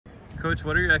Coach,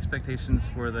 what are your expectations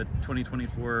for the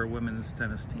 2024 women's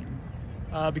tennis team?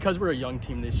 Because we're a young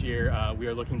team this year, we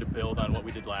are looking to build on what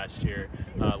we did last year.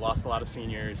 Lost a lot of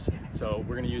seniors, so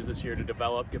we're going to use this year to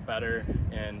develop, get better,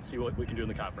 and see what we can do in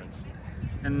the conference.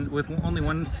 And with only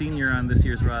one senior on this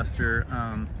year's roster,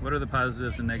 what are the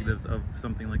positives and negatives of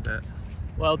something like that?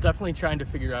 Well, definitely trying to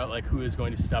figure out who is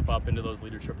going to step up into those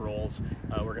leadership roles.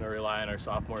 We're going to rely on our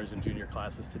sophomores and junior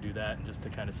classes to do that, and just to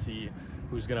kind of see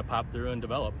who's going to pop through and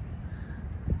develop.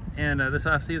 And this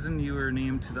offseason, you were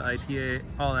named to the ITA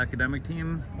All-Academic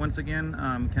team once again,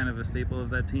 kind of a staple of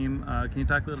that team. Can you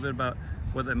talk a little bit about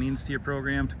what that means to your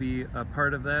program to be a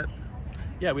part of that?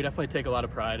 Yeah, we definitely take a lot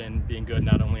of pride in being good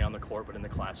not only on the court but in the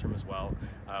classroom as well.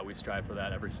 We strive for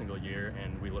that every single year,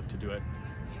 and we look to do it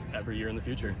every year in the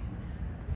future.